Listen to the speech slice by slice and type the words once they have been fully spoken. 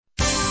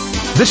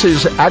This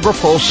is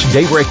AgriPulse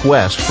Daybreak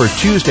West for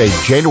Tuesday,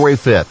 January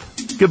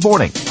 5th. Good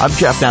morning. I'm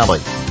Jeff Nally.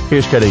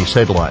 Here's today's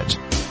headlines.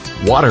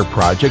 Water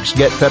projects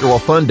get federal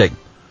funding.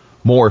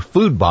 More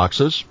food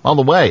boxes on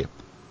the way.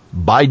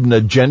 Biden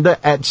agenda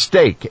at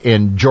stake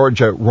in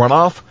Georgia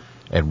runoff,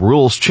 and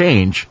rules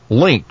change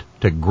linked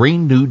to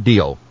Green New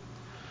Deal.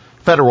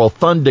 Federal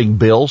funding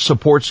bill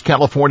supports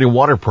California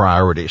water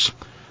priorities.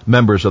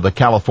 Members of the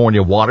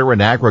California water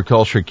and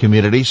agriculture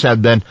communities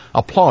have been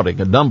applauding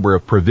a number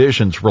of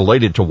provisions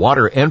related to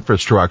water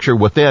infrastructure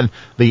within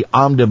the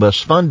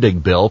omnibus funding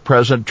bill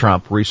President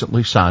Trump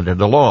recently signed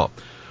into law.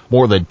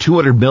 More than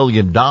 $200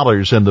 million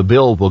in the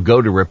bill will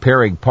go to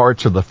repairing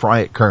parts of the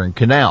Friant-Kern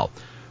Canal.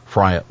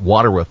 Friant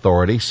Water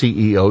Authority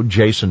CEO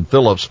Jason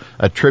Phillips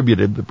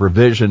attributed the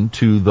provision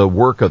to the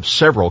work of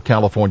several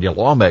California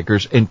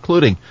lawmakers,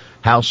 including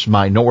House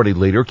Minority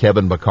Leader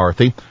Kevin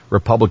McCarthy,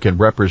 Republican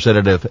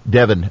Representative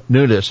Devin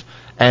Nunes,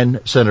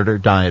 and Senator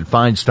Dianne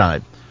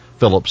Feinstein.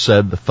 Phillips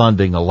said the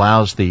funding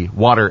allows the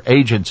water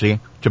agency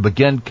to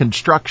begin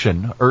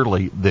construction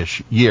early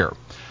this year.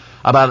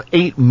 About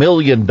 $8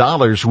 million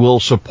will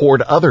support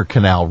other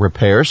canal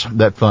repairs.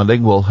 That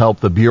funding will help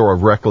the Bureau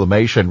of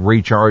Reclamation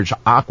recharge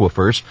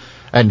aquifers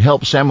and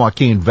help San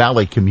Joaquin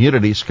Valley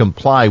communities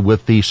comply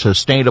with the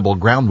Sustainable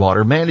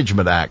Groundwater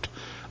Management Act.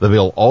 The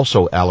bill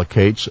also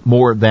allocates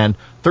more than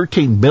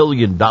 $13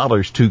 million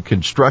to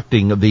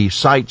constructing the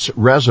Sites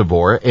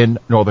Reservoir in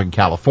Northern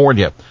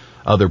California.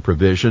 Other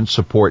provisions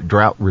support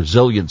drought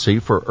resiliency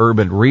for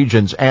urban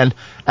regions and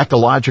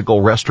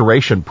ecological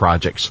restoration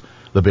projects.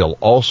 The bill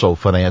also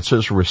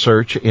finances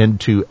research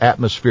into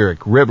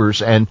atmospheric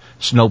rivers and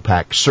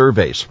snowpack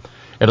surveys.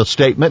 In a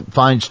statement,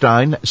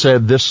 Feinstein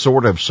said this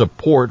sort of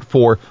support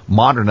for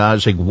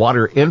modernizing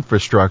water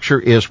infrastructure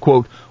is,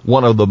 quote,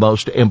 one of the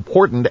most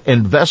important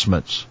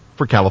investments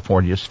for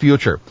California's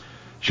future.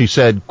 She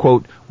said,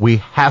 quote, we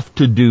have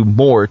to do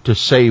more to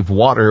save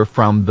water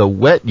from the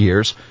wet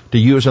years to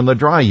use in the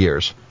dry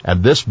years,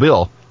 and this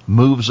bill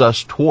moves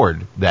us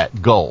toward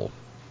that goal.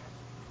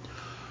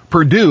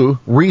 Purdue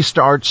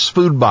restarts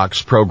food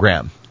box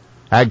program.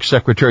 Ag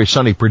Secretary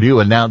Sonny Perdue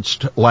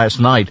announced last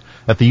night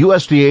that the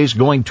USDA is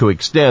going to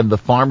extend the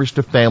Farmers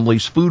to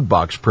Families food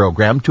box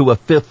program to a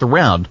fifth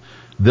round,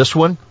 this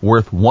one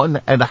worth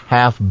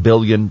 $1.5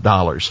 billion.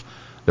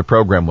 The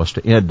program was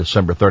to end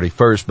December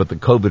 31st, but the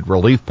COVID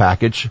relief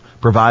package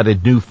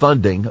provided new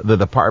funding the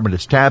department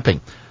is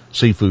tapping.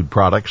 Seafood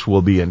products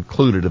will be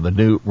included in the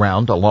new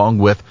round, along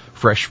with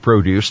fresh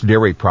produce,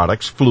 dairy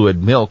products,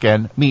 fluid milk,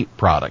 and meat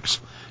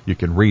products. You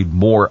can read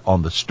more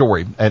on the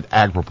story at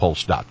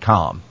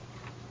agripulse.com.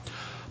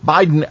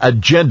 Biden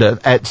agenda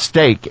at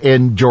stake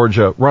in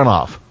Georgia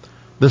runoff.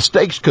 The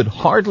stakes could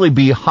hardly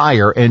be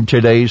higher in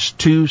today's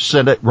two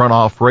Senate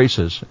runoff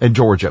races in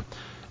Georgia.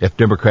 If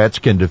Democrats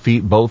can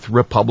defeat both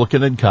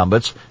Republican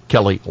incumbents,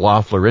 Kelly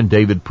Loeffler and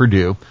David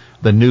Perdue,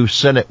 the new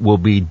Senate will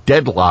be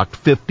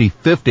deadlocked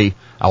 50-50,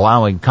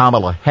 allowing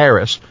Kamala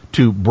Harris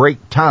to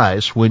break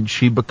ties when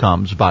she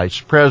becomes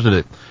vice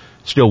president.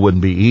 Still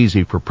wouldn't be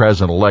easy for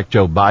President-elect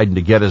Joe Biden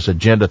to get his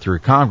agenda through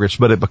Congress,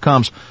 but it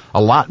becomes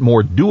a lot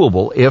more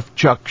doable if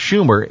Chuck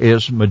Schumer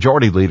is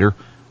majority leader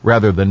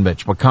rather than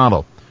Mitch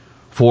McConnell.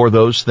 For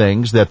those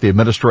things that the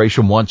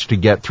administration wants to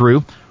get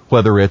through,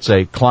 whether it's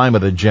a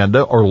climate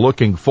agenda or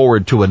looking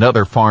forward to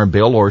another farm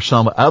bill or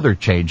some other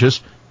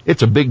changes,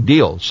 it's a big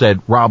deal,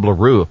 said Rob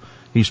LaRue.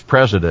 He's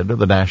president of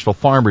the National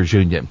Farmers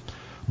Union.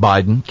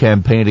 Biden,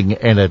 campaigning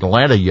in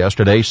Atlanta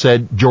yesterday,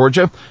 said,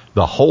 Georgia,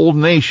 the whole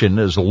nation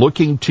is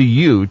looking to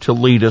you to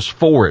lead us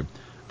forward.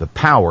 The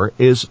power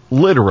is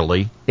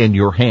literally in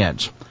your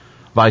hands.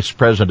 Vice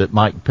President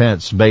Mike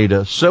Pence made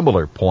a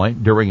similar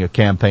point during a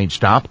campaign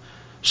stop,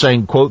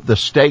 saying, quote, the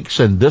stakes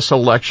in this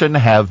election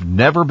have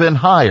never been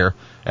higher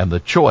and the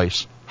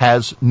choice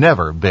has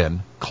never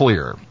been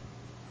clearer.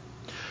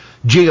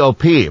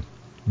 GOP,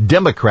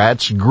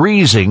 Democrats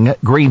greasing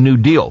Green New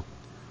Deal.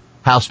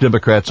 House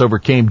Democrats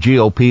overcame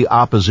GOP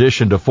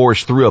opposition to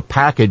force through a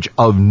package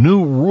of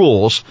new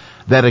rules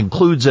that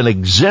includes an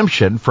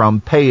exemption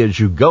from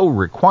pay-as-you-go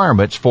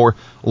requirements for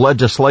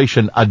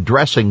legislation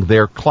addressing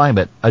their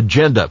climate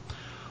agenda.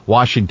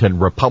 Washington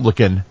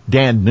Republican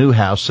Dan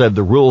Newhouse said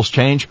the rules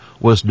change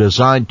was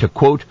designed to,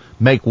 quote,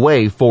 make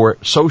way for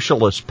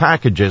socialist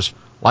packages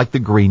like the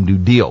Green New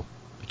Deal.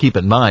 Keep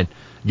in mind,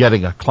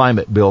 getting a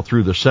climate bill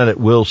through the Senate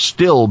will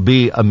still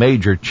be a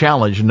major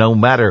challenge no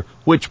matter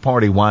which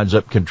party winds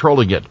up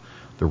controlling it.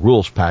 The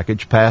rules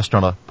package passed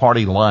on a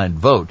party line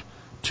vote,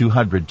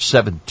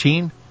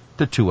 217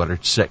 to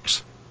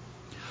 206.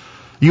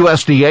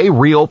 USDA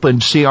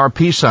reopened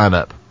CRP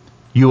sign-up.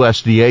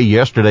 USDA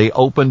yesterday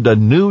opened a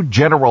new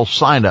general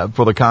sign-up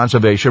for the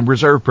Conservation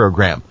Reserve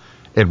Program.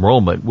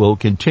 Enrollment will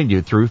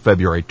continue through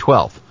February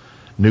 12th.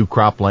 New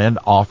cropland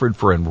offered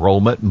for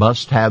enrollment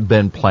must have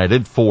been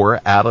planted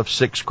 4 out of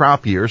 6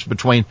 crop years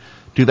between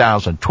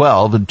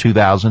 2012 and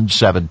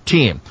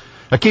 2017.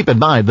 Now keep in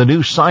mind, the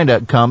new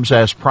sign-up comes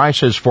as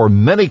prices for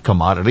many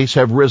commodities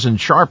have risen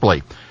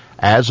sharply.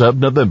 As of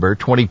November,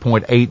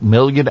 20.8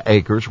 million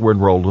acres were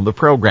enrolled in the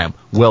program,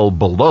 well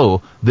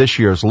below this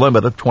year's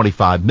limit of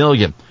 25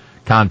 million.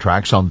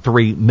 Contracts on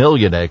 3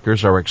 million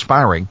acres are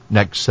expiring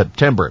next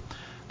September.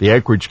 The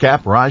acreage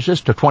cap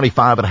rises to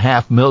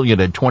 25.5 million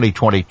in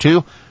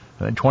 2022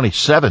 and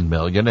 27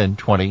 million in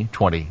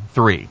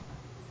 2023.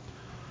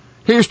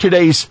 Here's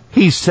today's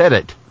He Said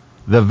It.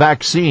 The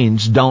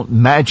vaccines don't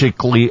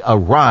magically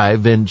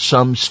arrive in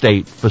some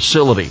state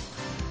facility.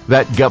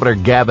 That Governor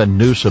Gavin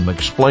Newsom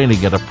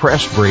explaining in a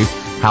press brief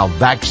how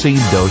vaccine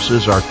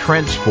doses are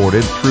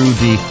transported through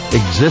the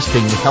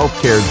existing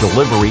healthcare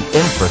delivery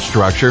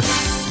infrastructure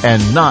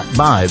and not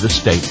by the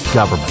state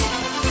government.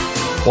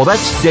 Well,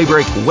 that's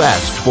Daybreak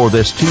West for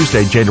this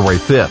Tuesday, January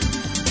 5th.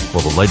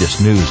 For the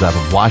latest news out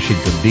of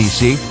Washington,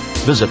 D.C.,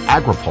 visit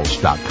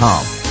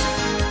agripulse.com.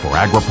 For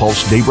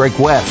AgriPulse Daybreak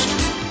West,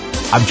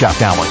 I'm Jeff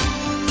Nalley.